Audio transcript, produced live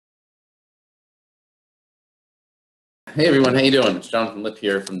Hey everyone, how you doing? It's Jonathan Lipp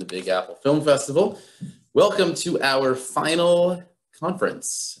here from the Big Apple Film Festival. Welcome to our final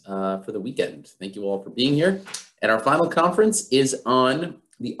conference for the weekend. Thank you all for being here. And our final conference is on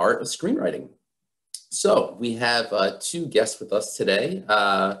the art of screenwriting. So we have two guests with us today.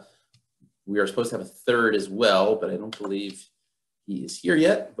 We are supposed to have a third as well, but I don't believe he is here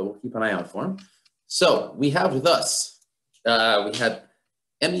yet, but we'll keep an eye out for him. So we have with us, we have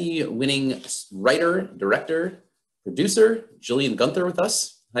Emmy-winning writer, director, producer, JYLLIAN GUNTHER with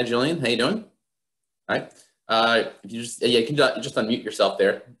us. Hi, JYLLIAN. How you doing? All right. If you just, you can just unmute yourself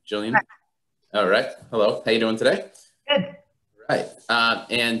there, JYLLIAN. Hi. All right. Hello. How you doing today? Good. Right.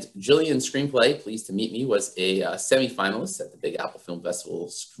 And JYLLIAN's screenplay, Pleased to Meet Me, was a semi-finalist at the Big Apple Film Festival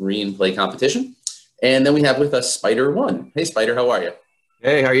screenplay competition. And then we have with us Spider One. Hey, Spider. How are you?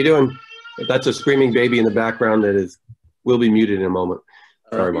 Hey, how are you doing? That's a screaming baby in the background that will be muted in a moment.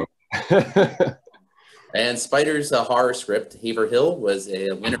 Sorry, Mom. And Spider's horror script, Haverhill, was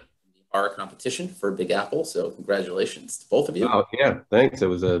a winner in the horror competition for Big Apple. So congratulations to both of you. Oh, yeah, thanks. It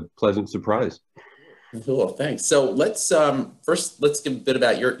was a pleasant surprise. Cool, thanks. So let's first let's give a bit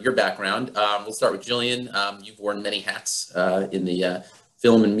about your background. We'll start with JYLLIAN. You've worn many hats in the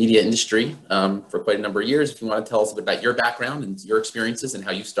film and media industry for quite a number of years. If you want to tell us a bit about your background and your experiences and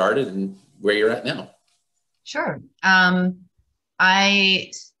how you started and where you're at now. Sure.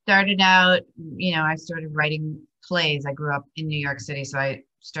 I started out, I started writing plays. I grew up in New York City, so I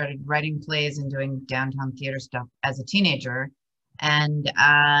started writing plays and doing downtown theater stuff as a teenager, and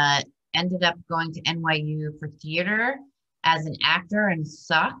ended up going to NYU for theater as an actor and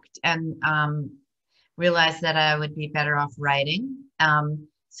sucked, and realized that I would be better off writing.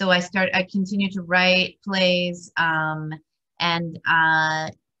 So I continued to write plays, and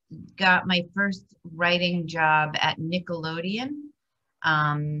got my first writing job at Nickelodeon.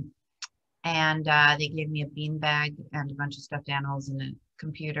 And they gave me a beanbag and a bunch of stuffed animals and a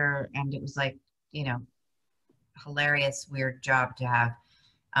computer, and it was like, hilarious, weird job to have,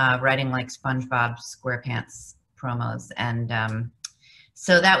 writing like SpongeBob SquarePants promos. And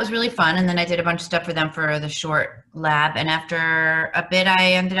so that was really fun. And then I did a bunch of stuff for them for the short lab. And after a bit,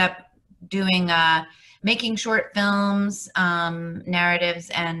 I ended up doing, making short films, narratives,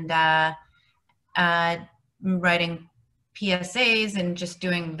 and writing PSAs and just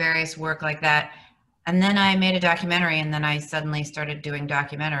doing various work like that. And then I made a documentary, and then I suddenly started doing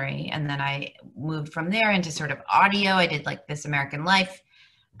documentary. And then I moved from there into sort of audio. I did like This American Life.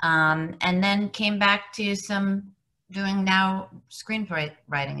 And then came back to doing now screenplay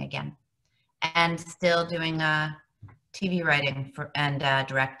writing again, and still doing TV writing and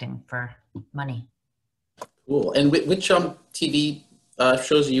directing for money. Cool. And which TV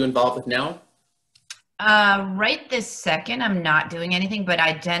shows are you involved with now? Right this second, I'm not doing anything, but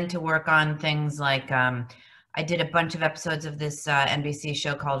I tend to work on things like, I did a bunch of episodes of this NBC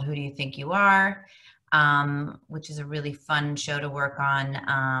show called Who Do You Think You Are, which is a really fun show to work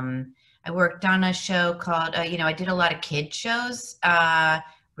on. I worked on a show called, I did a lot of kid shows.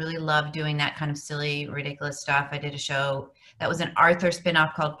 Really love doing that kind of silly, ridiculous stuff. I did a show that was an Arthur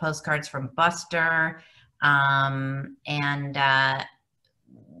spinoff called Postcards from Buster. And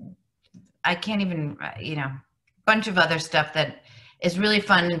I can't even, bunch of other stuff that is really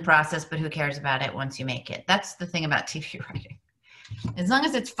fun in process, but who cares about it once you make it? That's the thing about TV writing. As long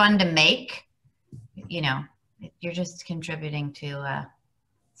as it's fun to make, you're just contributing to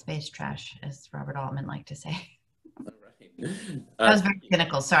space trash, as Robert Altman liked to say. All right. That was very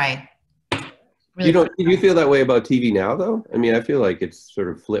cynical, sorry. Really do you feel that way about TV now, though? I mean, I feel like it's sort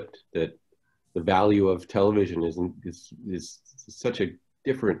of flipped, that the value of television is such a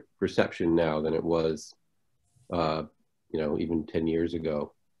different perception now than it was, even 10 years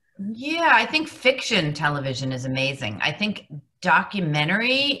ago. Yeah, I think fiction television is amazing. I think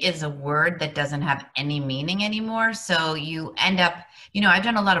documentary is a word that doesn't have any meaning anymore. So you end up, I've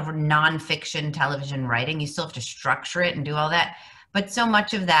done a lot of nonfiction television writing. You still have to structure it and do all that. But so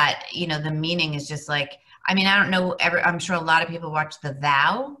much of that, the meaning is just like, I don't know, I'm sure a lot of people watch The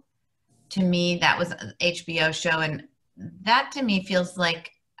Vow. To me, that was an HBO show, and that to me feels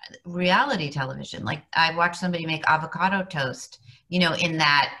like reality television. Like I watched somebody make avocado toast, in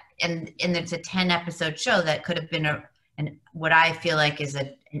that, and it's a 10-episode show that could have been what I feel like is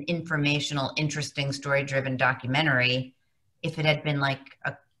an informational, interesting, story-driven documentary if it had been like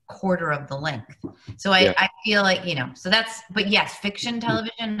a quarter of the length. So I feel like, so that's, but yes, fiction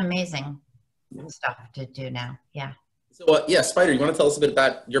television, amazing stuff to do now. Yeah. So Spider, you want to tell us a bit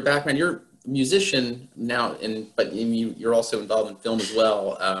about your background? You're a musician now, but you're also involved in film as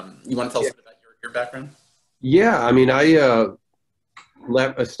well. You want to tell us a bit about your background? Yeah, I mean,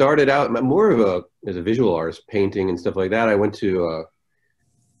 I started out more of as a visual artist, painting and stuff like that. I went to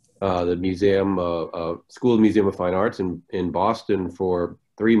the museum, School of Museum of Fine Arts in Boston for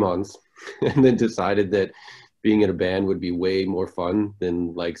 3 months, and then decided that being in a band would be way more fun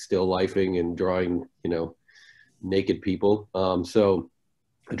than like still lifing and drawing, naked people. So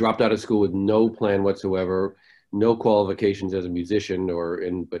I dropped out of school with no plan whatsoever, no qualifications as a musician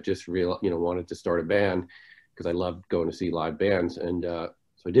but just wanted to start a band because I loved going to see live bands. And so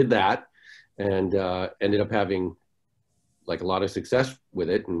I did that and ended up having like a lot of success with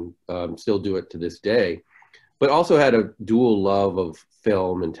it, and still do it to this day, but also had a dual love of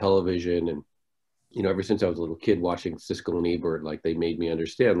film and television. And, ever since I was a little kid watching Siskel and Ebert, like they made me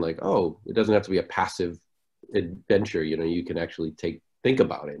understand like, oh, it doesn't have to be a passive adventure. You can actually think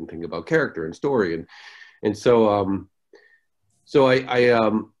about it and think about character and story. And so,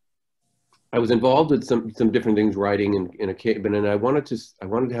 I was involved with some different things, writing in a cabin, and I wanted to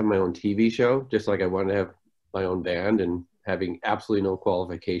have my own TV show, just like I wanted to have my own band, and having absolutely no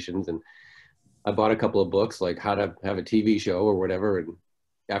qualifications. And I bought a couple of books, like how to have a TV show or whatever. And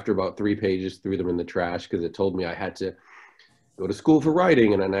after about 3 pages, threw them in the trash because it told me I had to go to school for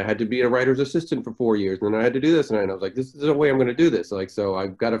writing, and then I had to be a writer's assistant for 4 years, and then I had to do this, and I was like, this is no way I'm going to do this. Like, so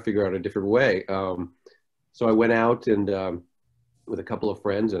I've got to figure out a different way. So I went out and with a couple of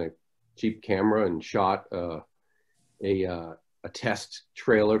friends and a cheap camera and shot a test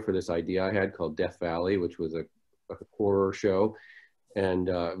trailer for this idea I had called Death Valley, which was a horror show, and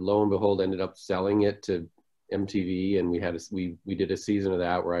lo and behold ended up selling it to MTV, and we did a season of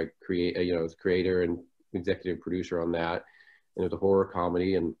that where I was creator and executive producer on that, and it was a horror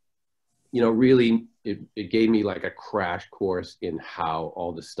comedy. And really it gave me like a crash course in how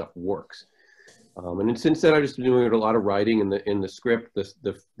all this stuff works. And then since then I've just been doing a lot of writing in the script.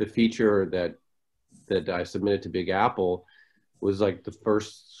 The feature that I submitted to Big Apple was like the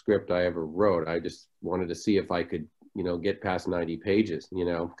first script I ever wrote. I just wanted to see if I could, get past 90 pages,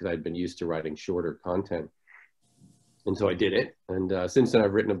 because I'd been used to writing shorter content. And so I did it. And since then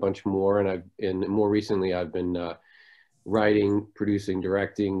I've written a bunch more, and more recently I've been writing, producing,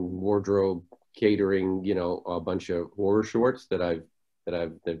 directing, wardrobe, catering, a bunch of horror shorts that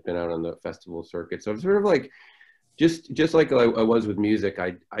they've been out on the festival circuit. So I'm sort of like, just like I was with music,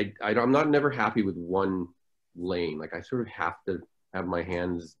 I'm never happy with one lane. Like I sort of have to have my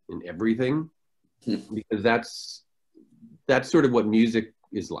hands in everything, because that's sort of what music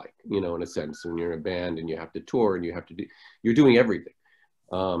is like, in a sense, when you're in a band and you have to tour and you're doing everything.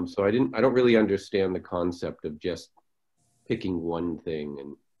 So I don't really understand the concept of just picking one thing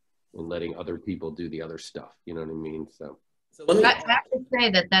and letting other people do the other stuff. You know what I mean? So I have to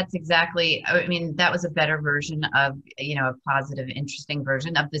say that's exactly, that was a better version of, a positive, interesting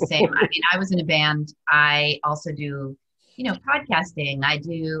version of the same. I was in a band. I also do, podcasting. I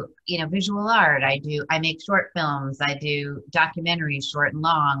do, visual art. I make short films. I do documentaries, short and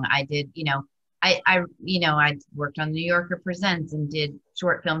long. I did, I worked on New Yorker Presents and did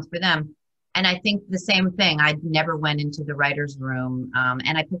short films for them. And I think the same thing. I never went into the writer's room.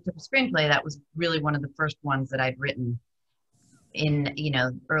 And I picked up a screenplay that was really one of the first ones that I'd written in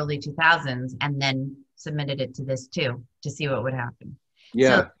early 2000s, and then submitted it to this too to see what would happen.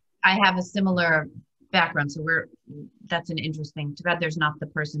 Yeah, so I have a similar background, so that's an interesting, too bad there's not the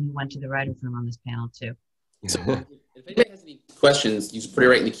person who went to the writer's room on this panel too. So if anybody has any questions, you just put it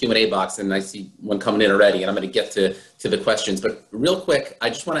right in the Q&A box, and I see one coming in already, and I'm going to get to the questions. But real quick, I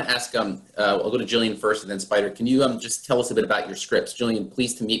just want to ask, I'll go to Jillian first and then Spider. Can you just tell us a bit about your scripts? Jillian,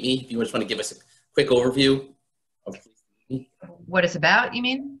 Pleased to Meet Me, if you just want to give us a quick overview of what it's about, you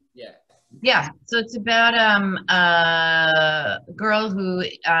mean? Yeah. So it's about a girl who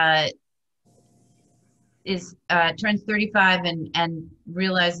turns 35 and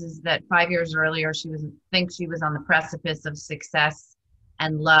realizes that 5 years earlier thinks she was on the precipice of success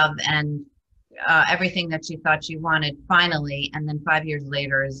and love and everything that she thought she wanted finally, and then 5 years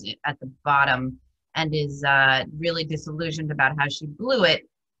later is at the bottom and is really disillusioned about how she blew it,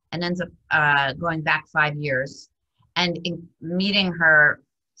 and ends up going back 5 years and meeting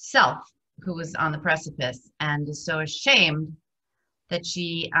herself, who was on the precipice, and is so ashamed that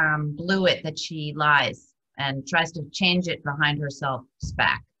she blew it that she lies and tries to change it behind herself's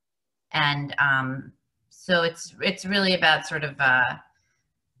back. And so it's really about sort of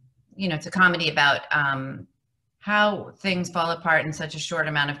it's a comedy about how things fall apart in such a short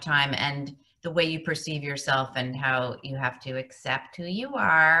amount of time, and the way you perceive yourself, and how you have to accept who you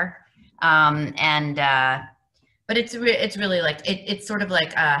are. But it's really like it's sort of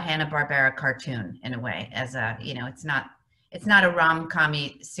like a Hanna-Barbera cartoon in a way, as a it's not a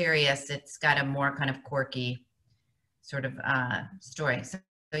rom-com-y serious. It's got a more kind of quirky sort of story. So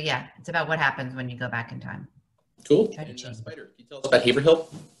yeah, it's about what happens when you go back in time. Cool. And, Spider, can you tell us about Haverhill?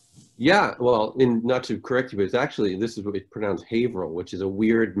 Yeah, well, not to correct you, but it's actually, this is what it's pronounced Haverhill, which is a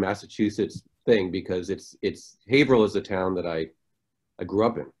weird Massachusetts thing, because Haverhill is a town that I grew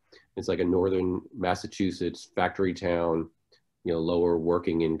up in. It's like a northern Massachusetts factory town, you know, lower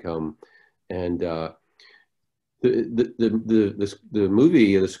working income. And the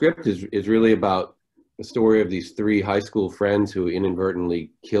movie, the script is really about the story of these three high school friends who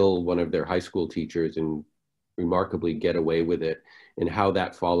inadvertently kill one of their high school teachers and remarkably get away with it, and how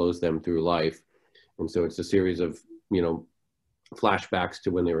that follows them through life. And so it's a series of, you know, flashbacks to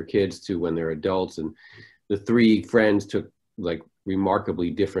when they were kids to when they're adults. And the three friends took like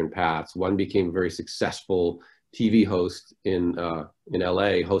remarkably different paths. One became a very successful TV host in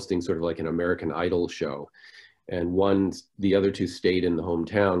LA, hosting sort of like an American Idol show. And the other two stayed in the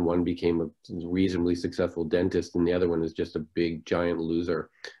hometown. One became a reasonably successful dentist, and the other one is just a big giant loser.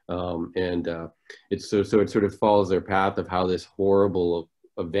 It sort of follows their path of how this horrible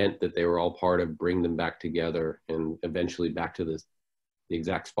event that they were all part of bring them back together, and eventually back to the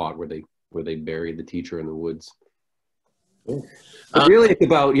exact spot where they buried the teacher in the woods. Cool. But really, it's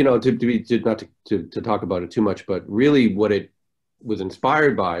about, you know, not to talk about it too much, but really what it was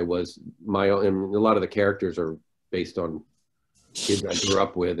inspired by was my own, and a lot of the characters are based on kids I grew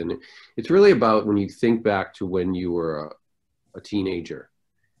up with. And it's really about when you think back to when you were a teenager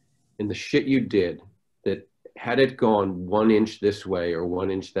and the shit you did, that had it gone 1 inch this way or 1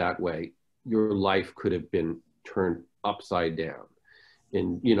 inch that way, your life could have been turned upside down.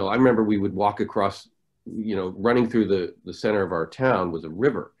 And, you know, I remember we would walk across, you know, running through the center of our town was a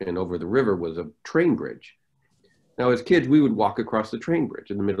river, and over the river was a train bridge. Now, as kids, we would walk across the train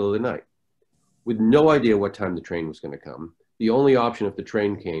bridge in the middle of the night with no idea what time the train was going to come. The only option if the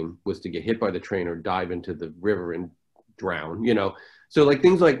train came was to get hit by the train or dive into the river and drown, you know? So like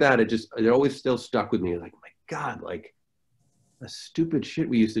things like that, it always still stuck with me. Like, my God, like the stupid shit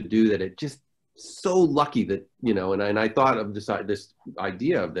we used to do, that it just so lucky that, you know, and I thought of this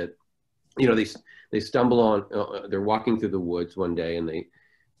idea of that, you know, they stumble on, they're walking through the woods one day, and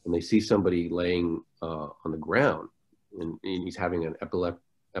they see somebody laying on the ground, and he's having an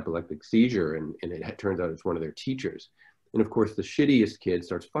epileptic seizure, and it turns out it's one of their teachers. And of course, the shittiest kid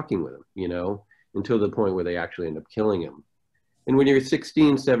starts fucking with him, you know, until the point where they actually end up killing him. And when you're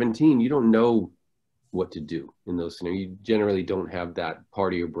 16, 17, you don't know what to do in those scenarios. You generally don't have that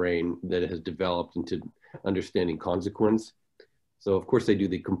part of your brain that has developed into understanding consequence. So of course they do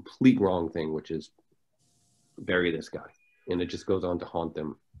the complete wrong thing, which is bury this guy. And it just goes on to haunt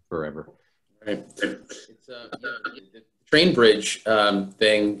them forever. Right. It's the train bridge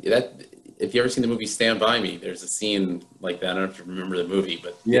thing, that if you ever seen the movie Stand By Me, there's a scene like that. I don't know if you remember the movie,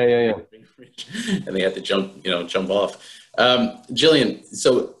 but yeah. And they had to jump off. JYLLIAN,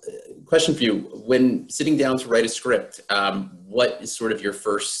 so question for you: when sitting down to write a script, what is sort of your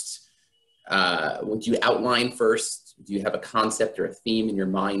first? Do you outline first? Do you have a concept or a theme in your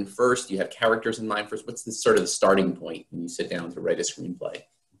mind first? Do you have characters in mind first? What's the sort of the starting point when you sit down to write a screenplay?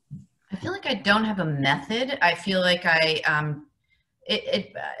 I feel like I don't have a method. I feel like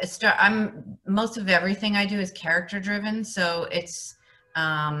most of everything I do is character driven. So it's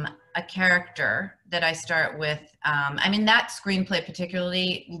a character that I start with. I mean, that screenplay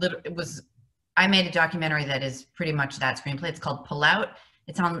particularly, I made a documentary that is pretty much that screenplay. It's called Pull Out.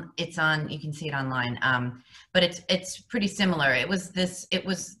 It's on, you can see it online. But it's pretty similar.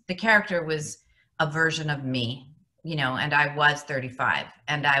 The character was a version of me, you know, and I was 35,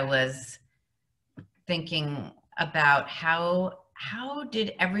 and I was thinking about how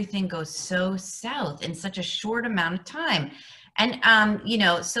did everything go so south in such a short amount of time? And, you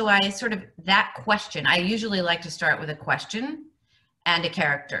know, so I sort of, that question, I usually like to start with a question and a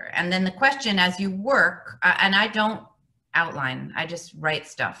character. And then the question, as you work, and I don't outline, I just write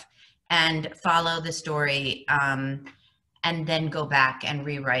stuff and follow the story, and then go back and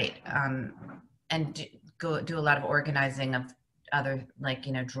rewrite, and do a lot of organizing of other, like,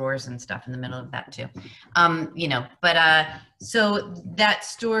 you know, drawers and stuff in the middle of that too. You know, but so that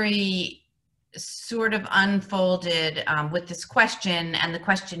story sort of unfolded with this question, and the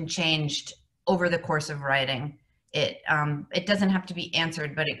question changed over the course of writing. It doesn't have to be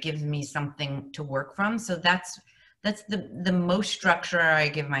answered, but it gives me something to work from. So that's the most structure I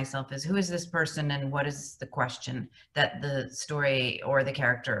give myself, is who is this person and what is the question that the story or the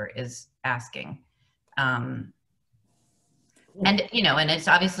character is asking. And, you know, and it's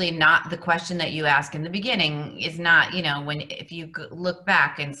obviously not the question that you ask in the beginning is not, you know, if you look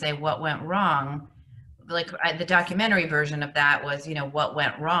back and say what went wrong, like the documentary version of that was, you know, what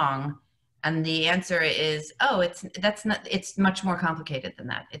went wrong. And the answer is, oh, it's much more complicated than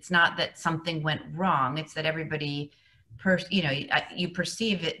that. It's not that something went wrong. It's that everybody, you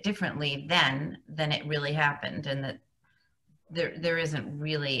perceive it differently then than it really happened. And that there isn't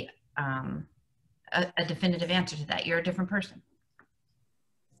really a definitive answer to that. You're a different person.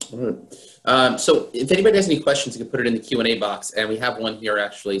 All right. So if anybody has any questions, you can put it in the Q&A box. And we have one here,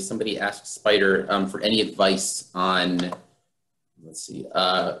 actually. Somebody asked Spider for any advice on, let's see,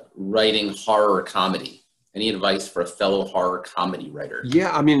 writing horror comedy. Any advice for a fellow horror comedy writer?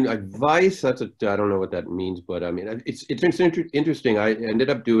 Yeah, I mean, advice, I don't know what that means, but I mean, it's interesting. I ended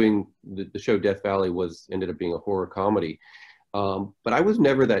up doing, the show Death Valley ended up being a horror comedy. But I was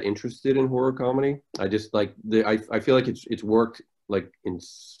never that interested in horror comedy. I just like, I feel like it's worked like in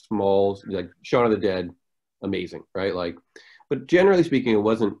small, like Shaun of the Dead, amazing, right? Like, but generally speaking, it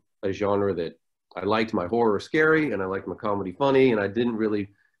wasn't a genre that I liked. My horror scary and I liked my comedy funny, and I didn't really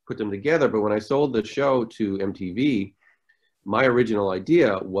put them together. But when I sold the show to MTV, my original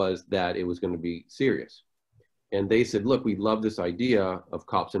idea was that it was going to be serious. And they said, look, we love this idea of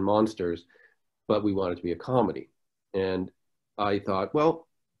cops and monsters, but we want it to be a comedy. And I thought, well,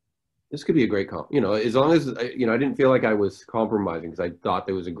 this could be a great as long as, I didn't feel like I was compromising, because I thought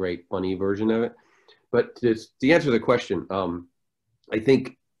there was a great funny version of it. But to answer the question, I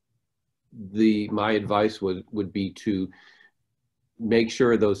think my advice would be to make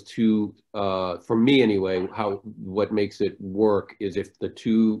sure those two, for me anyway, what makes it work is if the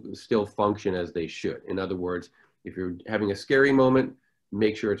two still function as they should. In other words, if you're having a scary moment,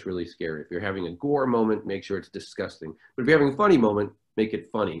 make sure it's really scary. If you're having a gore moment, make sure it's disgusting. But if you're having a funny moment, make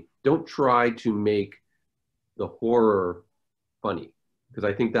it funny. Don't try to make the horror funny, because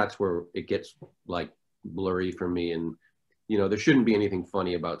I think that's where it gets like blurry for me. And there shouldn't be anything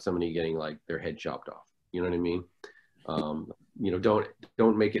funny about somebody getting like their head chopped off. You know what I mean?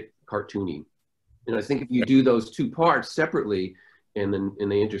 Don't make it cartoony. And I think if you do those two parts separately, and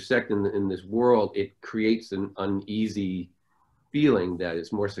they intersect in this world, it creates an uneasy feeling that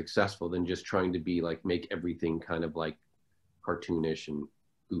is more successful than just trying to be like, make everything kind of like cartoonish and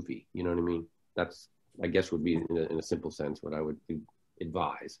goofy. You know what I mean? That's, I guess, would be in a simple sense what I would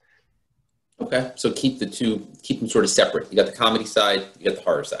advise. Okay, so keep them sort of separate. You got the comedy side, you got the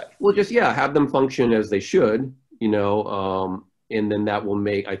horror side. Well, just, yeah, have them function as they should, and then that will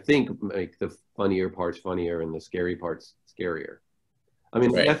make the funnier parts funnier and the scary parts scarier. I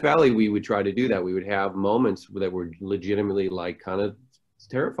mean, right. In Death Valley, we would try to do that. We would have moments that were legitimately like kind of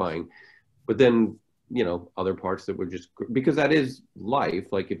terrifying, but then, other parts that were just, because that is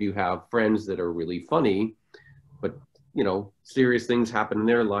life. Like if you have friends that are really funny, but, serious things happen in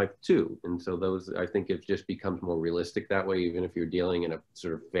their life too. And so those, I think it just becomes more realistic that way, even if you're dealing in a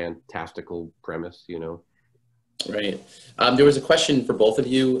sort of fantastical premise, Right. There was a question for both of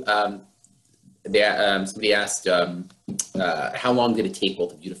you. Somebody asked, how long did it take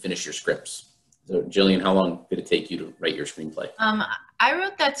both of you to finish your scripts? So, Jillian, how long did it take you to write your screenplay? I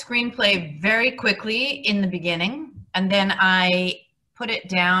wrote that screenplay very quickly in the beginning, and then I put it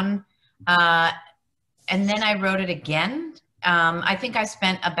down, and then I wrote it again. I think I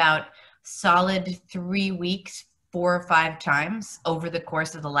spent about solid 3 weeks 4 or 5 times over the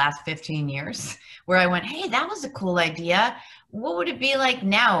course of the last 15 years, where I went, hey, that was a cool idea. What would it be like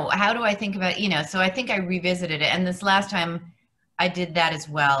now? How do I think about, so I think I revisited it. And this last time I did that as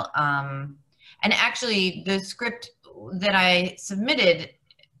well. And actually the script that I submitted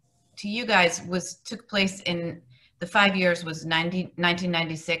to you guys took place in the 5 years was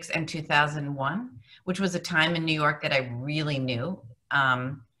 1996 and 2001, which was a time in New York that I really knew.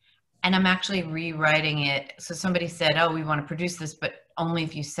 And I'm actually rewriting it. So somebody said, oh, we want to produce this, but only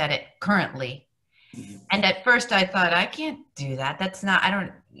if you set it currently. And at first I thought, I can't do that. That's not, I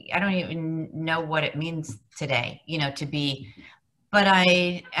don't even know what it means today, to be, but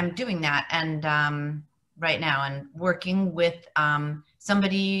I am doing that. And right now, and working with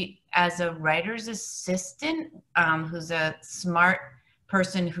somebody as a writer's assistant, who's a smart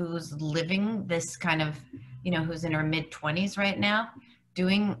person who's living this kind of, who's in her mid-20s right now,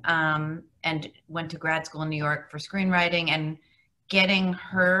 doing and went to grad school in New York for screenwriting, and getting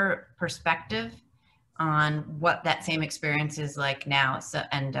her perspective on what that same experience is like now, so,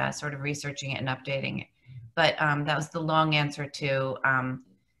 and sort of researching it and updating it. But that was the long answer to,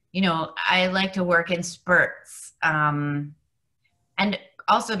 I like to work in spurts. And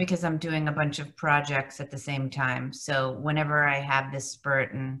also because I'm doing a bunch of projects at the same time. So whenever I have this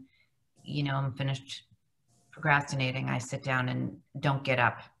spurt and, I'm finished procrastinating, I sit down and don't get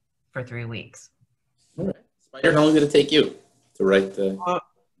up for 3 weeks. All right. Spider, how long did it take you to write the...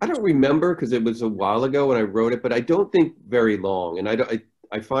 I don't remember, because it was a while ago when I wrote it, but I don't think very long. And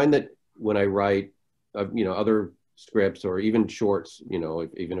I find that, when I write, you know, other scripts or even shorts, you know,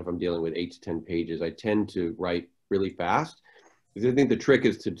 even if I'm dealing with 8 to 10 pages, I tend to write really fast, because I think the trick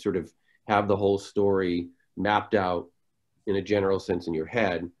is to sort of have the whole story mapped out in a general sense in your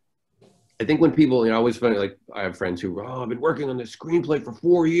head. I think when people, you know, I always find, like, I have friends who, oh, I've been working on this screenplay for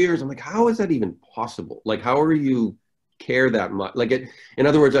 4 years. I'm like, how is that even possible? Like, how are you care that much? Like, in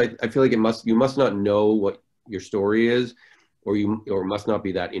other words, I feel like you must not know what your story is, or must not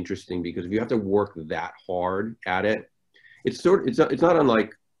be that interesting, because if you have to work that hard at it, it's not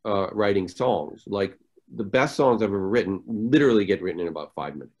unlike writing songs. Like, the best songs I've ever written literally get written in about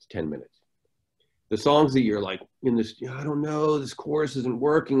 5 minutes, 10 minutes. The songs that you're like in this, I don't know, this chorus isn't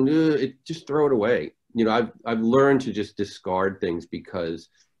working, just throw it away. You know, I've learned to just discard things because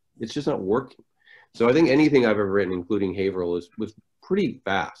it's just not working. So I think anything I've ever written, including Haverhill, was pretty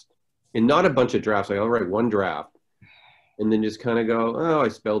fast, and not a bunch of drafts. Like, I'll write one draft and then just kind of go, oh, I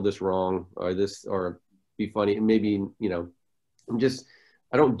spelled this wrong, or be funny. And maybe, you know,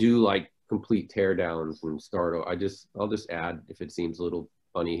 I don't do like complete teardowns and start. I'll just add if it seems a little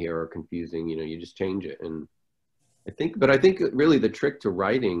funny here or confusing, you know, you just change it. And I think really the trick to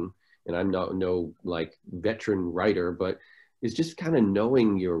writing, and I'm not no like veteran writer, but it's just kind of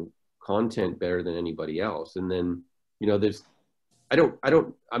knowing your content better than anybody else. And then, you know,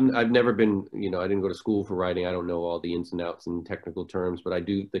 I've never been, you know, I didn't go to school for writing. I don't know all the ins and outs and technical terms, but I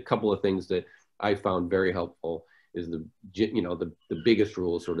do. The couple of things that I found very helpful is the biggest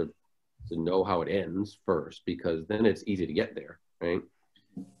rule is sort of to know how it ends first, because then it's easy to get there, right?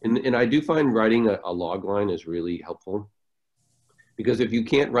 And I do find writing a log line is really helpful, because if you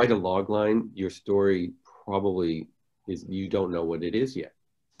can't write a log line, your story probably you don't know what it is yet,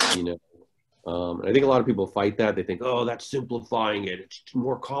 you know. And I think a lot of people fight that. They think, oh, that's simplifying it. It's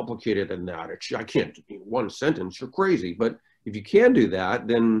more complicated than that. I can't, one sentence, you're crazy. But if you can do that,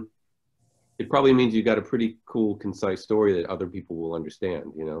 then it probably means you got a pretty cool, concise story that other people will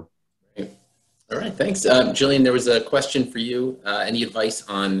understand, you know. Right. All right, thanks. Jillian, there was a question for you. Any advice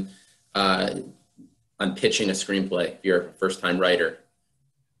on pitching a screenplay if you're a first-time writer?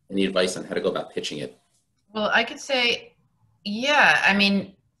 Any advice on how to go about pitching it? Well, I could say, yeah, I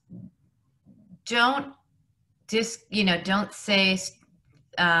mean, don't say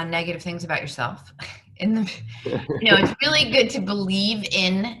negative things about yourself. It's really good to believe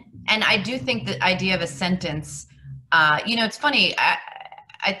in, and I do think the idea of a sentence, it's funny.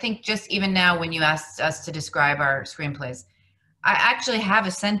 I think just even now when you asked us to describe our screenplays, I actually have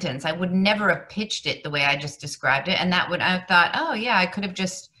a sentence. I would never have pitched it the way I just described it. And I thought, oh yeah, I could have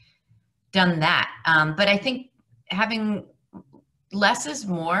just done that. But I think having less is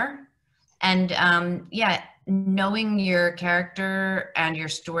more. And knowing your character and your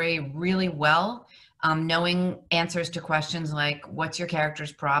story really well, knowing answers to questions like, what's your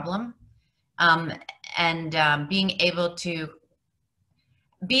character's problem? And being able to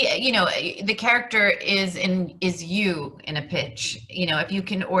the character is you in a pitch, if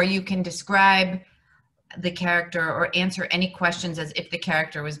you can describe the character or answer any questions as if the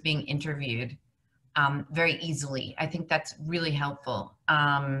character was being interviewed very easily. I think that's really helpful.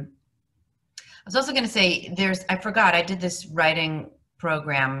 I was also going to say I forgot, I did this writing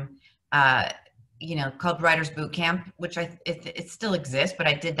program, called Writers Boot Camp, which it still exists, but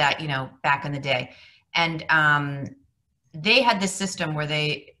I did that, back in the day. And they had this system where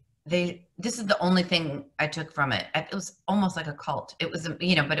this is the only thing I took from it. It was almost like a cult. It was, but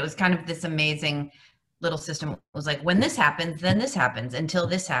it was kind of this amazing little system. It was like, when this happens, then this happens until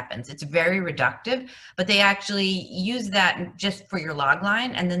this happens. It's very reductive, but they actually use that just for your log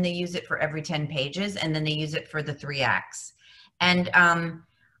line. And then they use it for every 10 pages. And then they use it for the 3 acts. And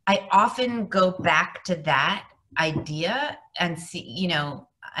I often go back to that idea and see,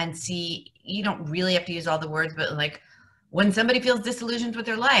 you don't really have to use all the words, but like, when somebody feels disillusioned with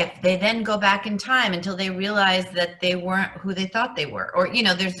their life, they then go back in time until they realize that they weren't who they thought they were. Or,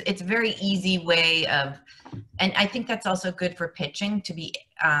 it's a very easy way of, and I think that's also good for pitching, to be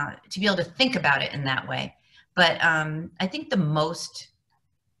able to think about it in that way. But I think the most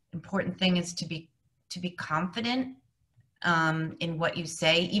important thing is to be confident in what you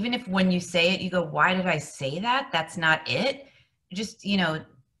say. Even if when you say it, you go, why did I say that? That's not it. Just,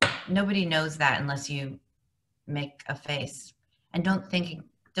 nobody knows that unless you make a face. And don't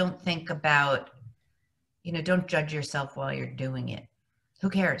think about, don't judge yourself while you're doing it. Who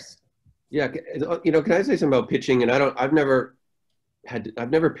cares? Yeah. Can I say something about pitching? And I've never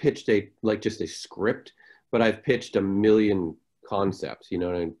pitched just a script, but I've pitched a million concepts,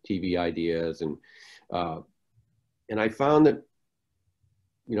 and TV ideas. And I found that,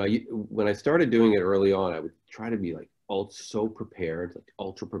 when I started doing it early on, I would try to be like all so prepared, like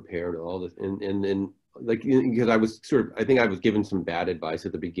ultra prepared, all this, and then like, because I was I think I was given some bad advice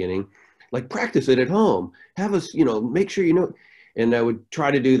at the beginning, like practice it at home, have us, make sure and I would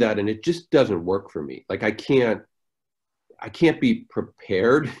try to do that, and it just doesn't work for me. Like I can't be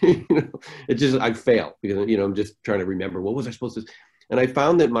prepared. It just, I fail because, I'm just trying to remember what was I supposed to, and I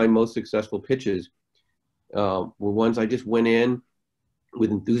found that my most successful pitches were ones I just went in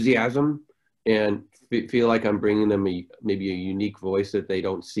with enthusiasm and feel like I'm bringing them maybe a unique voice that they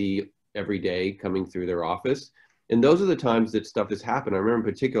don't see every day coming through their office. And those are the times that stuff has happened. I remember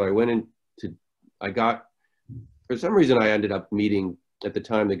in particular, for some reason, I ended up meeting at the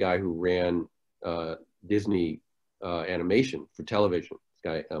time the guy who ran Disney animation for television,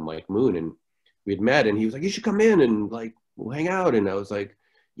 this guy, Mike Moon, and we had met, and he was like, you should come in and like, we'll hang out. And I was like,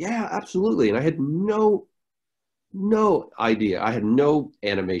 yeah, absolutely. And I had no idea. I had no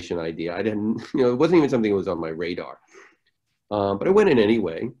animation idea. I didn't, it wasn't even something that was on my radar. But I went in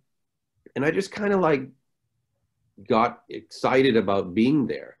anyway. And I just kind of like got excited about being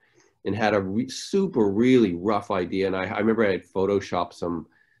there and had a really rough idea. And I remember I had Photoshopped some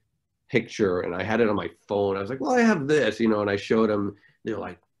picture and I had it on my phone. I was like, well, I have this, and I showed them. They're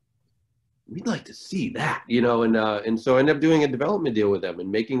like, we'd like to see that, and so I ended up doing a development deal with them and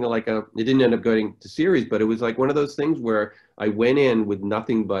making it didn't end up going to series, but it was like one of those things where I went in with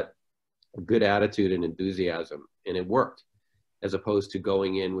nothing but a good attitude and enthusiasm, and it worked, as opposed to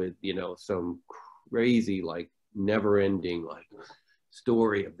going in with, some crazy, like never ending, like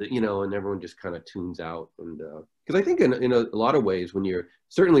story of the, and everyone just kind of tunes out. And because I think in a lot of ways, when you're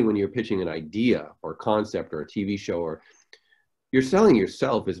pitching an idea or concept or a TV show, or you're selling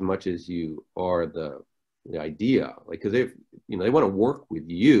yourself as much as you are the idea, like, because they want to work with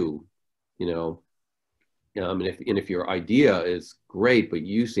you, and if your idea is great, but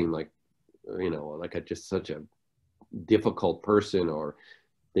you seem like, like just such a difficult person, or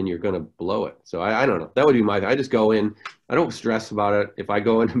then you're going to blow it. So I don't know. That would be I just go in, I don't stress about it. If I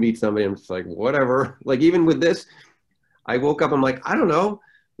go in to meet somebody, I'm just like, whatever. Like even with this, I woke up, I'm like, I don't know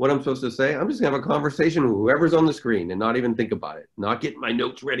what I'm supposed to say. I'm just gonna have a conversation with whoever's on the screen and not even think about it, not get my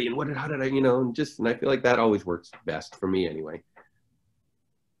notes ready and how did I, and I feel like that always works best for me anyway.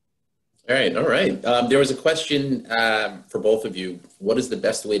 All right. There was a question for both of you. What is the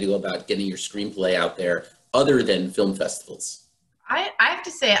best way to go about getting your screenplay out there other than film festivals? I have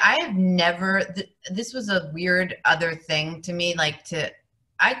to say, I have never, this was a weird other thing to me, like to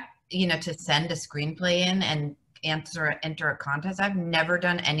send a screenplay in and enter a contest. I've never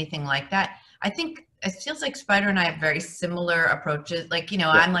done anything like that. I think it feels like Spider and I have very similar approaches. Like, yeah.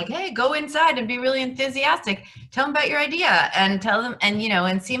 I'm like, hey, go inside and be really enthusiastic. Tell them about your idea and tell them, and,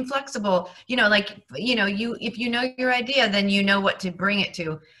 and seem flexible, if you know your idea, then you know what to bring it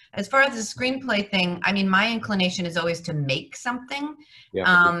to. As far as the screenplay thing, I mean, my inclination is always to make something.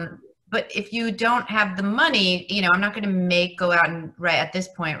 Yeah. But if you don't have the money, I'm not going to go out and at this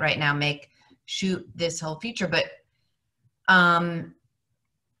point right now, shoot this whole feature. But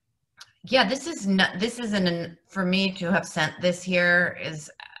yeah, this isn't for me to have sent this here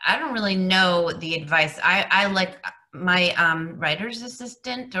I don't really know the advice. I like my writer's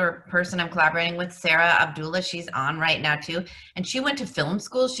assistant or person I'm collaborating with, Sarah Abdullah, she's on right now too. And she went to film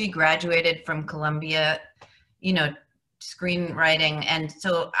school. She graduated from Columbia, screenwriting. And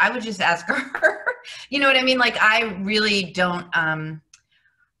so I would just ask her, you know what I mean? Like, I really don't,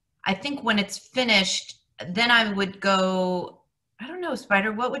 I think when it's finished, then I would go, I don't know,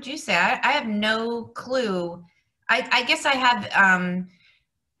 Spider, what would you say? I have no clue. I guess I have,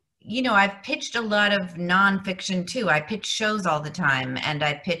 I've pitched a lot of nonfiction too. I pitch shows all the time, and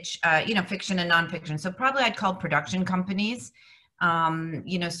I pitch, fiction and nonfiction. So probably I'd call production companies,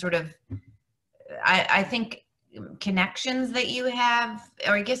 sort of, I think connections that you have,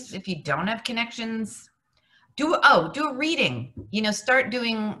 or I guess if you don't have connections, do a reading, start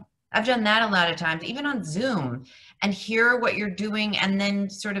doing, I've done that a lot of times, even on Zoom, and hear what you're doing and then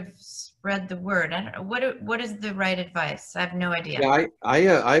sort of spread the word. I don't know, what is the right advice? I have no idea.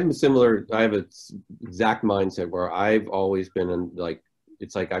 Yeah, I'm similar. I have an exact mindset where I've always been in, like,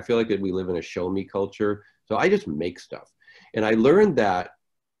 it's like, I feel like that we live in a show me culture. So I just make stuff. And I learned that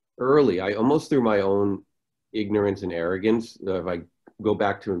early. I almost through my own ignorance and arrogance. If I go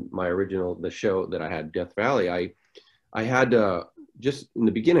back to the show that I had, Death Valley, I had just in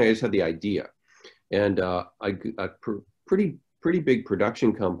the beginning, I just had the idea, and a pretty big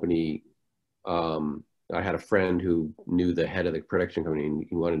production company. I had a friend who knew the head of the production company, and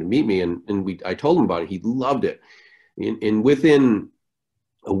he wanted to meet me, and I told him about it. He loved it, and within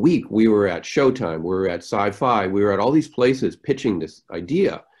a week, we were at Showtime, we were at Sci-Fi, we were at all these places pitching this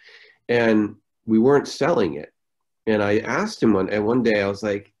idea, and we weren't selling it. And I asked him one day, I was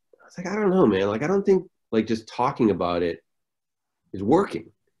like, I don't know, man. Like, I don't think like just talking about it is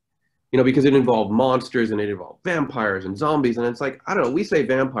working, you know, because it involved monsters and it involved vampires and zombies. And it's like, I don't know, we say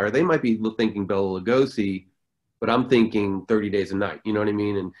vampire, they might be thinking Bela Lugosi, but I'm thinking 30 Days a Night, you know what I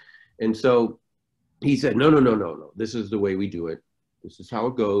mean? And so he said, no. This is the way we do it. This is how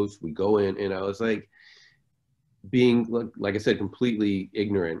it goes. We go in. And I was like, being, like I said, completely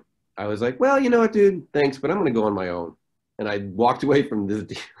ignorant. I was like, well, you know what, dude, thanks, but I'm going to go on my own. And I walked away from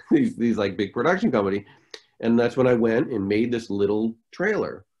these like big production company. And that's when I went and made this little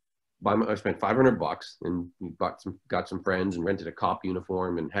trailer. I spent $500 and got some friends and rented a cop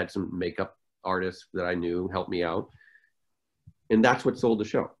uniform and had some makeup artists that I knew help me out. And that's what sold the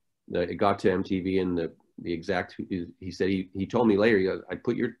show. It got to MTV, and the exact, he said, he told me later, he goes, I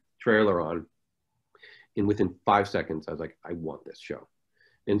put your trailer on, and within 5 seconds, I was like, I want this show.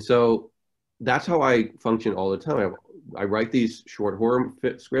 And so that's how I function all the time. I write these short horror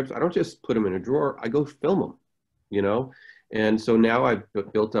scripts. I don't just put them in a drawer. I go film them, you know? And so now I've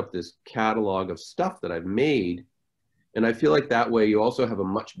built up this catalog of stuff that I've made. And I feel like that way you also have a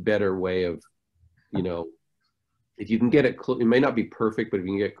much better way of, you know, if you can get it, it may not be perfect, but if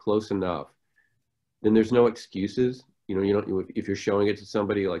you can get close enough, then there's no excuses. You know, you don't, if you're showing it to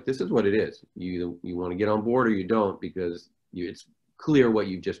somebody, like, this is what it is. You want to get on board or you don't, because it's clear what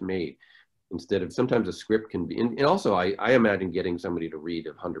you've just made. Instead of, sometimes a script can be, and also I imagine getting somebody to read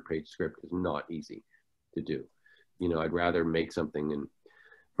a 100-page script is not easy to do. You know, I'd rather make something.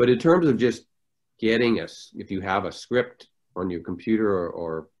 But in terms of just getting if you have a script on your computer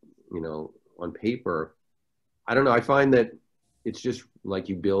or you know, on paper, I don't know. I find that it's just like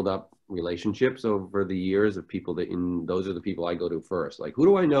you build up relationships over the years of people those are the people I go to first. Like, who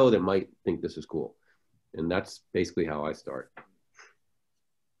do I know that might think this is cool? And that's basically how I start.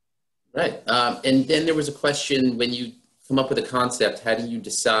 Right. And then there was a question, when you come up with a concept, how do you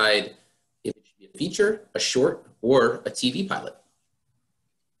decide if it should be a feature, a short, or a TV pilot?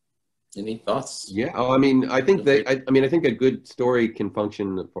 Any thoughts? Yeah. Oh, I mean, I think I think a good story can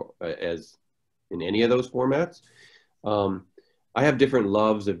function as in any of those formats. I have different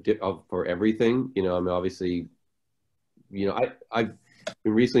loves for everything. You know, I mean, obviously, you know, I've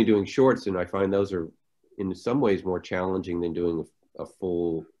been recently doing shorts, and I find those are in some ways more challenging than doing a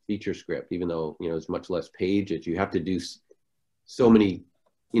full feature script, even though, you know, it's much less pages. You have to do so many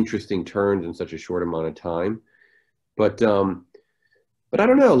interesting turns in such a short amount of time. But I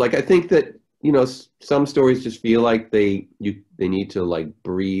don't know. Like, I think that, you know, some stories just feel like they need to like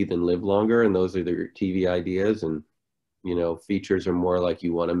breathe and live longer, and those are their TV ideas. And, you know, features are more like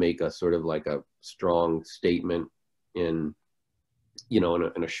you want to make a sort of like a strong statement in, you know,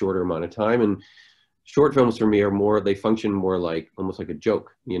 in a shorter amount of time. And short films for me are more, they function more like almost like a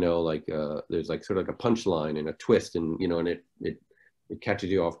joke, you know, like there's like sort of like a punchline and a twist, and, you know, and it catches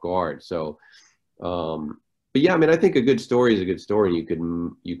you off guard. So, but yeah, I mean, I think a good story is a good story,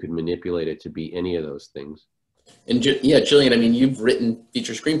 and you could manipulate it to be any of those things. And yeah, JYLLIAN, I mean, you've written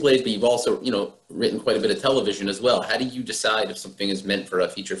feature screenplays, but you've also, you know, written quite a bit of television as well. How do you decide if something is meant for a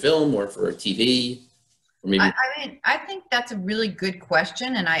feature film or for a TV? Or maybe I mean, I think that's a really good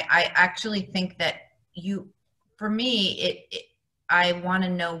question, and I actually think that for me, I want to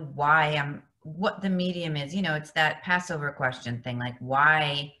know what the medium is. You know, it's that Passover question thing, like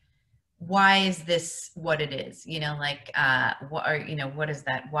why is this what it is? You know, like what is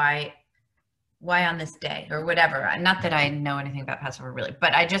that? Why on this day or whatever? Not that I know anything about Passover really,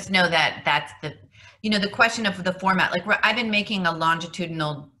 but I just know that that's the question of the format. Like, I've been making a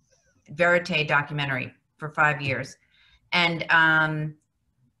longitudinal verité documentary for 5 years, and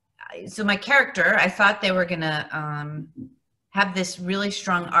so my character, I thought they were gonna have this really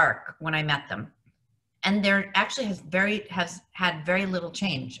strong arc when I met them, and there actually has had very little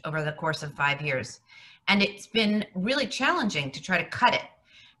change over the course of 5 years, and it's been really challenging to try to cut it.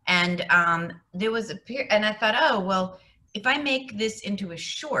 And there was and I thought, oh well, if I make this into a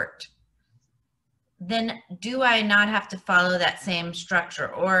short, then do I not have to follow that same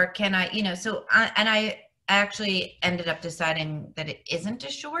structure, or can I, you know? So I actually ended up deciding that it isn't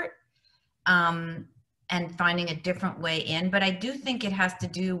a short, and finding a different way in. But I do think it has to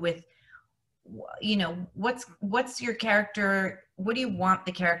do with, you know, what's your character? What do you want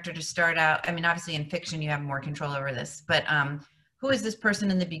the character to start out? I mean, obviously in fiction you have more control over this, but who is this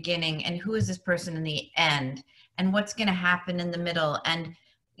person in the beginning, and who is this person in the end, and what's going to happen in the middle? And,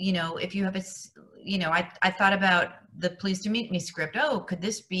 you know, if you have I thought about the Pleased to Meet Me script. Oh, could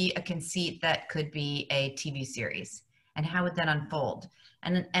this be a conceit that could be a TV series, and how would that unfold?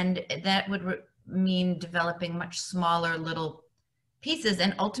 And that would mean developing much smaller little pieces.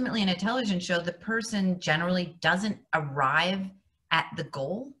 And ultimately in a television show, the person generally doesn't arrive at the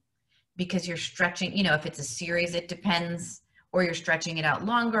goal because you're stretching, you know, if it's a series, it depends, or you're stretching it out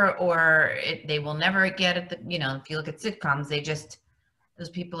longer, or they will never get at the, you know, if you look at sitcoms, those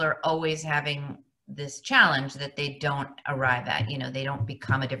people are always having this challenge that they don't arrive at, you know, they don't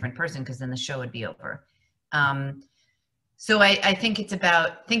become a different person because then the show would be over. So I think it's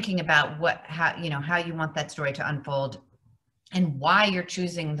about thinking about how you want that story to unfold and why you're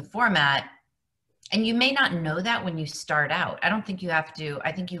choosing the format. And you may not know that when you start out. I don't think you have to.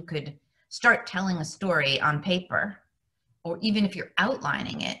 I think you could start telling a story on paper, or even if you're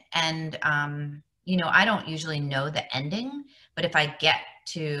outlining it. And, you know, I don't usually know the ending, but if I get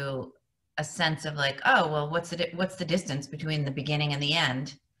to a sense of like, oh, well, what's the distance between the beginning and the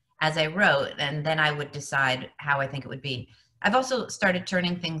end as I wrote, and then I would decide how I think it would be. I've also started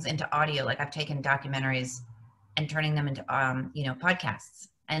turning things into audio. Like I've taken documentaries and turning them into, you know, podcasts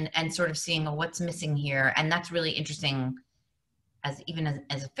and sort of seeing what's missing here. And that's really interesting as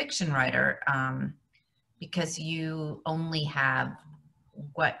a fiction writer, because you only have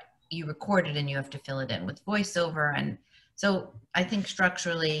what you recorded and you have to fill it in with voiceover. And so I think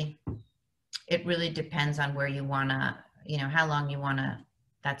structurally, it really depends on where you want to, you know, how long you want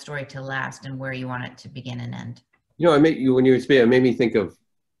that story to last and where you want it to begin and end. You know, when you were speaking, it made me think of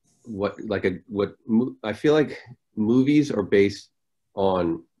what I feel like movies are based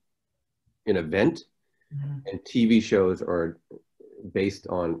on an event, and TV shows are based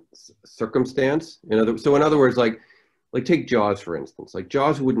on circumstance. In other words, like take Jaws for instance. Like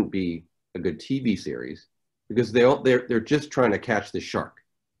Jaws wouldn't be a good TV series because they're just trying to catch the shark.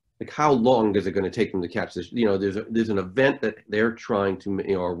 Like how long is it going to take them to catch this? You know, there's an event that they're trying to,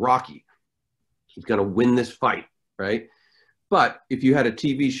 you know, or Rocky, he's going to win this fight, right? But if you had a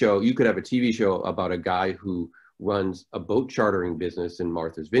TV show, you could have a TV show about a guy who runs a boat chartering business in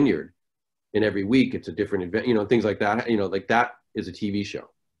Martha's Vineyard, and every week it's a different event, you know, things like that. You know, like that is a TV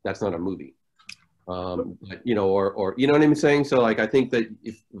show. That's not a movie. But, you know, or you know what I'm saying? So like, I think that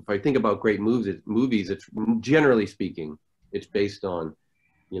if I think about great movies, it's generally speaking, it's based on,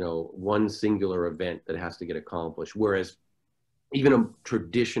 you know, one singular event that has to get accomplished. Whereas even a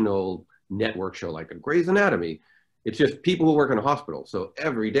traditional network show like a Grey's Anatomy, it's just people who work in a hospital. So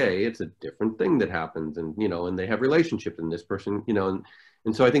every day it's a different thing that happens, and, you know, and they have relationships, and this person, you know,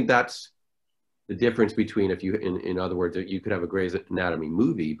 and so I think that's the difference between, if you, in other words, you could have a Grey's Anatomy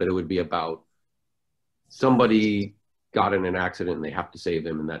movie, but it would be about somebody got in an accident and they have to save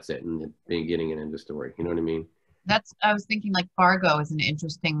him, and that's it, and the beginning and end of story. You know what I mean? I was thinking like Fargo is an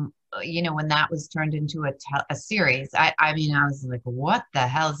interesting, you know, when that was turned into a series, I mean, I was like, what the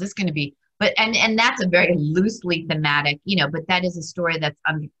hell is this going to be? But, and that's a very loosely thematic, you know, but that is a story that's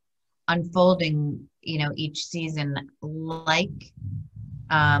unfolding, you know, each season like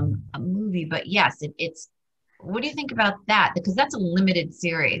a movie. But yes, it's, what do you think about that? Because that's a limited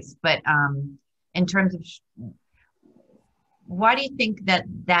series, but in terms of, why do you think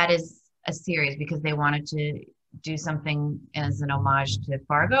that is a series? Because they wanted to do something as an homage to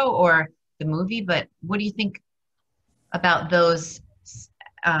Fargo or the movie, but what do you think about those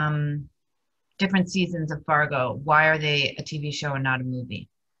different seasons of Fargo? Why are they a TV show and not a movie?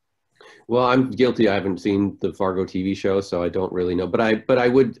 Well, I'm guilty. I haven't seen the Fargo TV show, so I don't really know. But I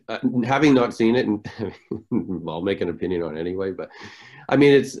would, having not seen it, and I'll make an opinion on it anyway. But I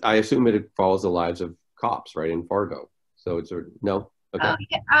mean, I assume it follows the lives of cops, right, in Fargo. So it's no. Okay.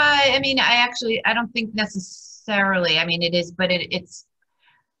 Yeah. I mean, I don't think necessarily. I mean, it is, but it is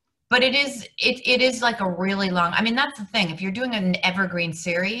like a really long. I mean, that's the thing. If you're doing an evergreen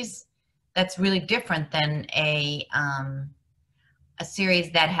series, that's really different than a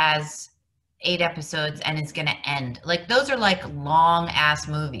series that has 8 episodes and is going to end. Like those are like long ass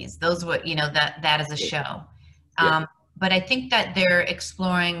movies. Those were, you know, that is a show. Yeah. But I think that they're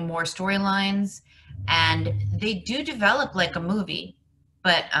exploring more storylines, and they do develop like a movie.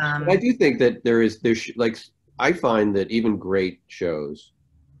 But I do think that there's like, I find that even great shows,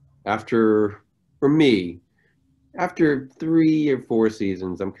 for me, after 3 or 4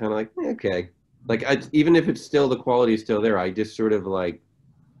 seasons, I'm kind of like, okay. Like, even if it's still, the quality is still there, I just sort of like,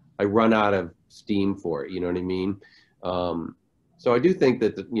 I run out of steam for it, you know what I mean? So I do think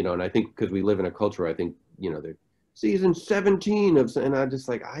that, you know, and I think because we live in a culture, I think, you know, the season 17 of, and I just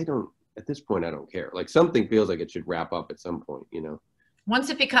like, at this point, I don't care. Like something feels like it should wrap up at some point, you know? Once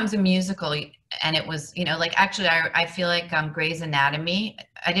it becomes a musical, and it was, you know, like actually I feel like Grey's Anatomy,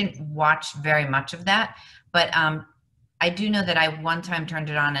 I didn't watch very much of that, but I do know that I one time turned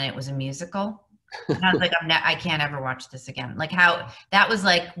it on and it was a musical. And I was like, I can't ever watch this again. Like how that was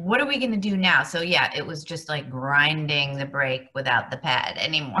like, what are we going to do now? So yeah, it was just like grinding the brake without the pad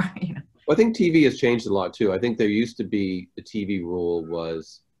anymore. You know? Well, I think TV has changed a lot too. I think there used to be, the TV rule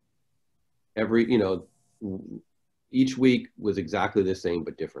was each week was exactly the same,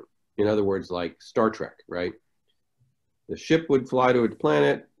 but different. In other words, like Star Trek, right? The ship would fly to its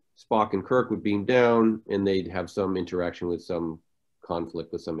planet, Spock and Kirk would beam down, and they'd have some interaction with some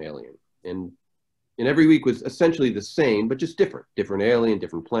conflict with some alien. And every week was essentially the same, but just different alien,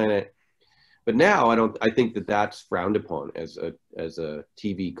 different planet. But now I think that that's frowned upon as a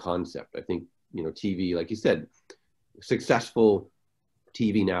TV concept. I think, TV, like you said, successful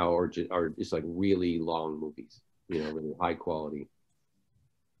TV now are just like really long movies, really high quality.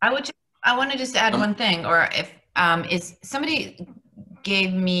 I want to just add one thing, or if is somebody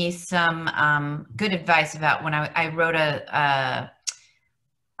gave me some good advice about when I wrote a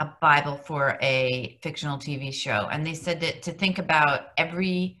Bible for a fictional TV show, and they said that to think about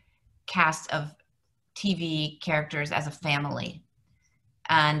every cast of TV characters as a family.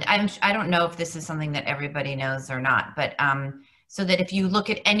 And I don't know if this is something that everybody knows or not, but so that if you look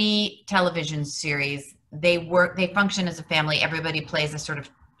at any television series, they function as a family. Everybody plays a sort of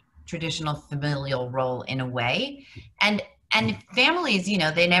traditional familial role in a way. And families,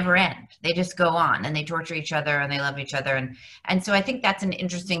 they never end. They just go on and they torture each other and they love each other. And so I think that's an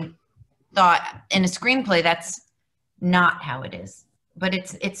interesting thought. In a screenplay, that's not how it is. But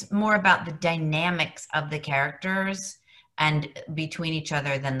it's more about the dynamics of the characters and between each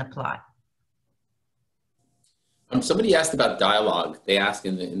other than the plot. Somebody asked about dialogue. They asked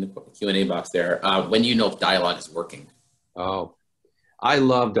in the Q&A box there, when do you know if dialogue is working? Oh, I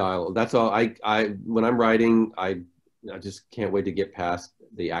love dialogue. That's all. When I'm writing, I just can't wait to get past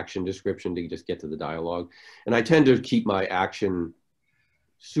the action description to just get to the dialogue. And I tend to keep my action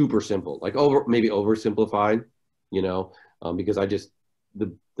super simple, like maybe oversimplified, because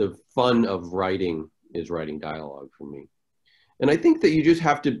the fun of writing is writing dialogue for me. And I think that you just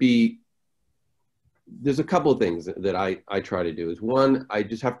have to be, there's a couple of things that I try to do. Is one,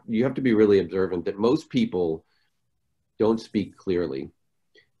 you have to be really observant that most people don't speak clearly,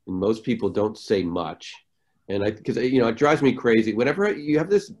 and most people don't say much. And because it drives me crazy whenever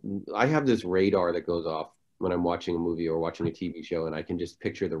I have this radar that goes off when I'm watching a movie or watching a TV show, and I can just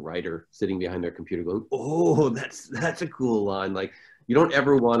picture the writer sitting behind their computer going, "Oh, that's a cool line." Like, you don't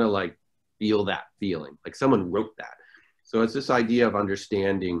ever want to like feel that feeling like someone wrote that. So it's this idea of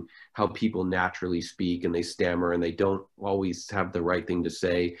understanding how people naturally speak, and they stammer and they don't always have the right thing to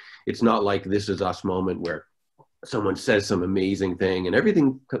say. It's not like This Is Us moment where someone says some amazing thing and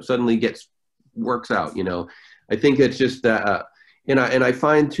everything suddenly works out. I think it's just that, and I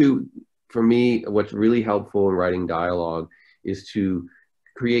find too, for me, what's really helpful in writing dialogue is to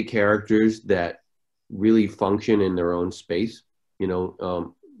create characters that really function in their own space.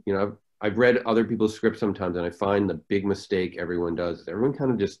 I've read other people's scripts sometimes, and I find the big mistake everyone does is everyone kind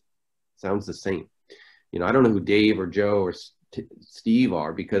of just sounds the same. I don't know who Dave or Joe or Steve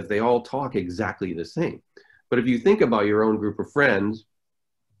are because they all talk exactly the same. But if you think about your own group of friends,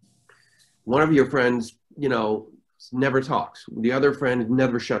 one of your friends, never talks. The other friend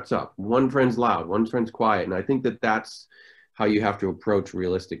never shuts up. One friend's loud, one friend's quiet. And I think that that's how you have to approach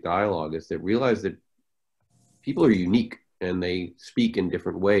realistic dialogue, is that realize that people are unique and they speak in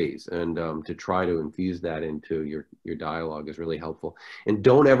different ways. And to try to infuse that into your dialogue is really helpful. And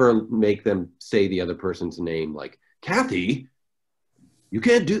don't ever make them say the other person's name, like, Kathy, you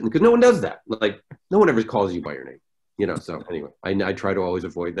can't do, because no one does that. Like, no one ever calls you by your name, so anyway, I try to always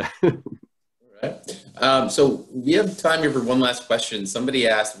avoid that. All right. So we have time here for one last question. Somebody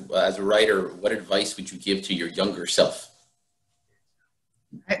asked, as a writer, what advice would you give to your younger self?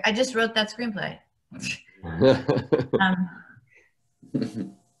 I just wrote that screenplay.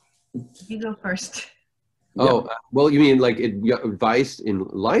 You go first. Oh, well, you mean like advice in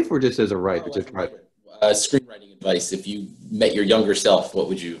life or just as a writer? Screenwriting advice. If you met your younger self,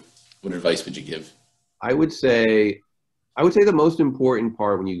 what advice would you give? I would say the most important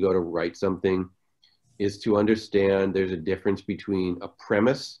part when you go to write something is to understand there's a difference between a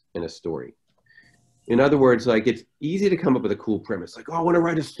premise and a story. In other words, like, it's easy to come up with a cool premise. Like, oh, I want to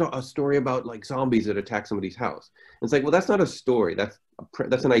write a story about like zombies that attack somebody's house. And it's like, well, that's not a story. That's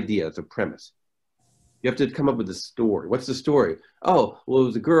an idea. It's a premise. You have to come up with a story. What's the story? Oh, well, it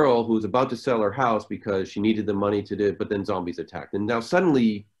was a girl who was about to sell her house because she needed the money to do it, but then zombies attacked. And now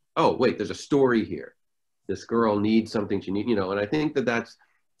suddenly, oh, wait, there's a story here. This girl needs something she needs, and I think that that's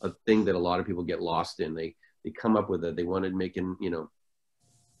a thing that a lot of people get lost in. They come up with it. They want to make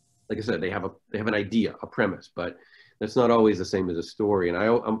like I said, they have an idea, a premise, but That's not always the same as a story.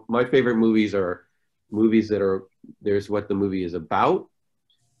 And my favorite movies are movies that are, there's what the movie is about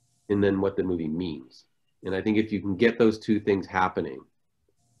and then what the movie means. And I think if you can get those two things happening,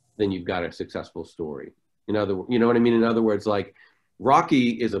 then you've got a successful story. You know what I mean? In other words, like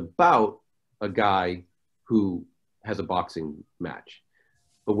Rocky is about a guy who has a boxing match.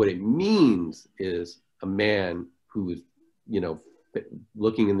 But what it means is a man who is, you know,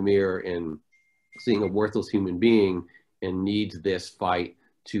 looking in the mirror and seeing a worthless human being and needs this fight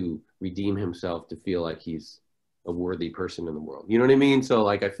to redeem himself, to feel like he's a worthy person in the world. You know what I mean? So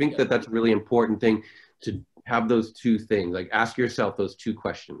like, I think that that's a really important thing, to have those two things, like ask yourself those two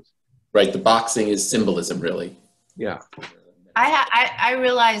questions. Right. The boxing is symbolism, really. Yeah. I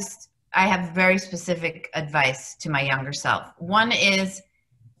realized I have very specific advice to my younger self. One is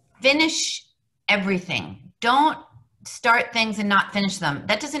finish everything. Don't start things and not finish them.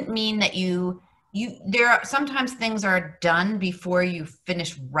 That doesn't mean that there are sometimes things are done before you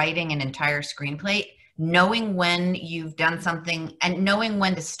finish writing an entire screenplay. Knowing when you've done something and knowing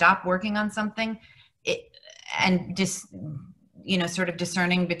when to stop working on something, and just, you know, sort of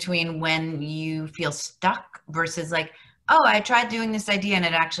discerning between when you feel stuck versus like, oh, I tried doing this idea and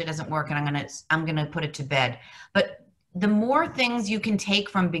it actually doesn't work and I'm gonna put it to bed. But the more things you can take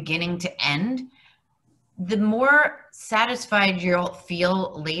from beginning to end, the more satisfied you'll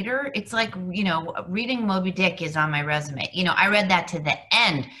feel later. It's like, you know, reading Moby Dick is on my resume. You know, I read that to the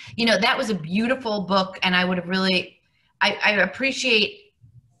end. You know, that was a beautiful book, and I would have really, I appreciate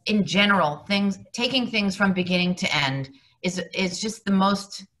in general taking things from beginning to end is just the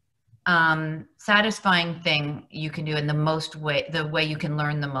most satisfying thing you can do, and the way you can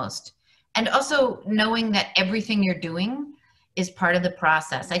learn the most. And also knowing that everything you're doing is part of the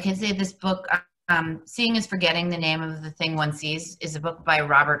process. I can say this book, Seeing is Forgetting, the name of the thing one sees, is a book by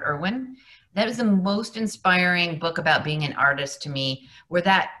Robert Irwin. That is the most inspiring book about being an artist to me, where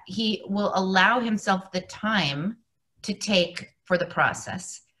that he will allow himself the time to take for the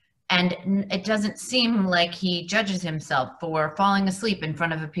process. And it doesn't seem like he judges himself for falling asleep in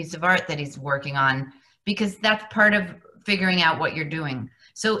front of a piece of art that he's working on, because that's part of figuring out what you're doing.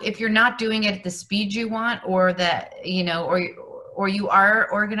 So if you're not doing it at the speed you want, or that, you know, or you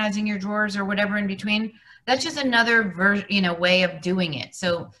are organizing your drawers or whatever in between, that's just another way of doing it.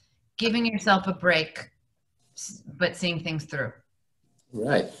 So giving yourself a break, but seeing things through.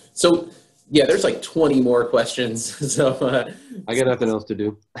 Right. So yeah, there's like 20 more questions. So I got nothing else to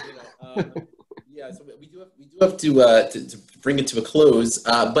do. Yeah, so we do have to bring it to a close.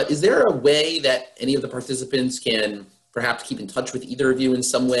 But is there a way that any of the participants can perhaps keep in touch with either of you in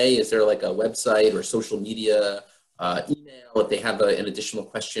some way? Is there like a website or social media, email, if they have an additional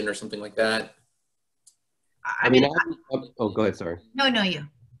question or something like that? Oh, go ahead. Sorry. No, you.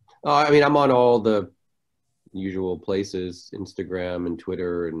 I mean, I'm on all the usual places, Instagram and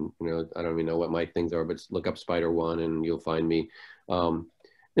Twitter, and, you know, I don't even know what my things are, but just look up Spider One and you'll find me.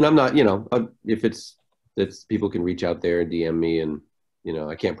 And I'm not, you know, if it's people can reach out there and DM me, and, you know,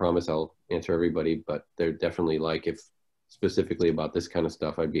 I can't promise I'll answer everybody, but they're definitely, like, if specifically about this kind of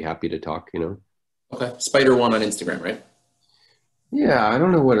stuff, I'd be happy to talk, you know. Okay. Spider One on Instagram, right? Yeah, I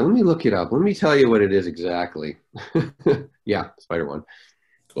don't know let me look it up. Let me tell you what it is exactly. Yeah, Spider One.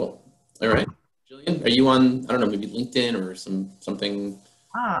 Cool. All right. Jillian, are you on, I don't know, maybe LinkedIn or something?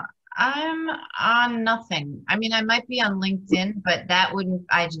 I'm on nothing. I mean, I might be on LinkedIn, but I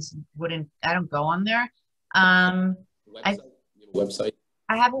don't go on there. You have a website?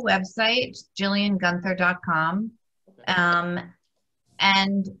 I have a website, JYLLIANGUNTHER.com.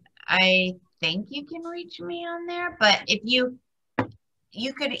 And I think you can reach me on there, but if you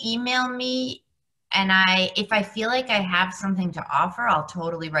could email me, and if I feel like I have something to offer, I'll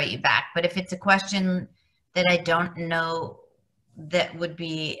totally write you back. But if it's a question that I don't know that would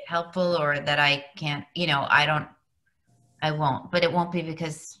be helpful, or that I can't, you know, I won't, but it won't be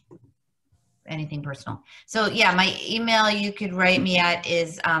because anything personal. So yeah, my email you could write me at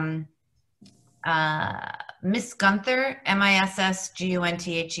is Miss Gunther,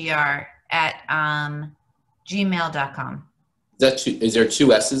 MISSGUNTHER at gmail.com. Is there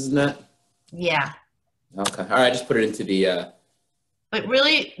two S's in that? Yeah. Okay. All right. Just put it into the. But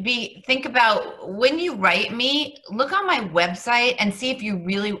really think about when you write me, look on my website and see if you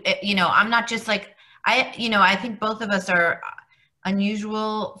really, you know, I'm not just like, I think both of us are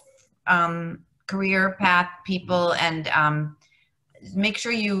unusual career path people, and make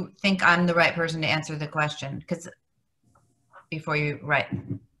sure you think I'm the right person to answer the question, before you write.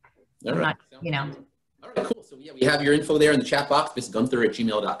 All right. You know. All right, cool. So yeah, we have your info there in the chat box,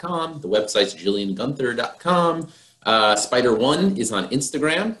 missgunther@gmail.com. The website's JYLLIANGUNTHER.com. Spider One is on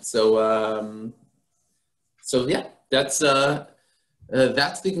Instagram. So yeah, that's the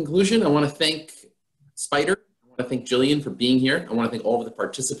conclusion. I want to thank Spider. I want to thank Jillian for being here. I want to thank all of the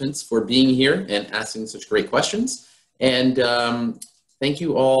participants for being here and asking such great questions. And thank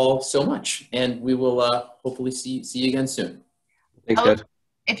you all so much. And we will hopefully see you again soon. Thanks, guys.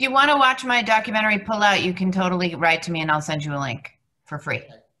 If you want to watch my documentary Pull Out, you can totally write to me and I'll send you a link for free.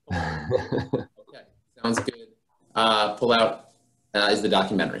 Okay, sounds good. Pull Out is the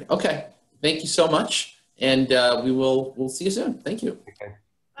documentary. Okay, thank you so much. And we'll see you soon. Thank you. Okay.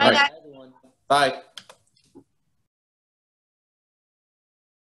 Bye, All right. guys. Bye, everyone. Bye.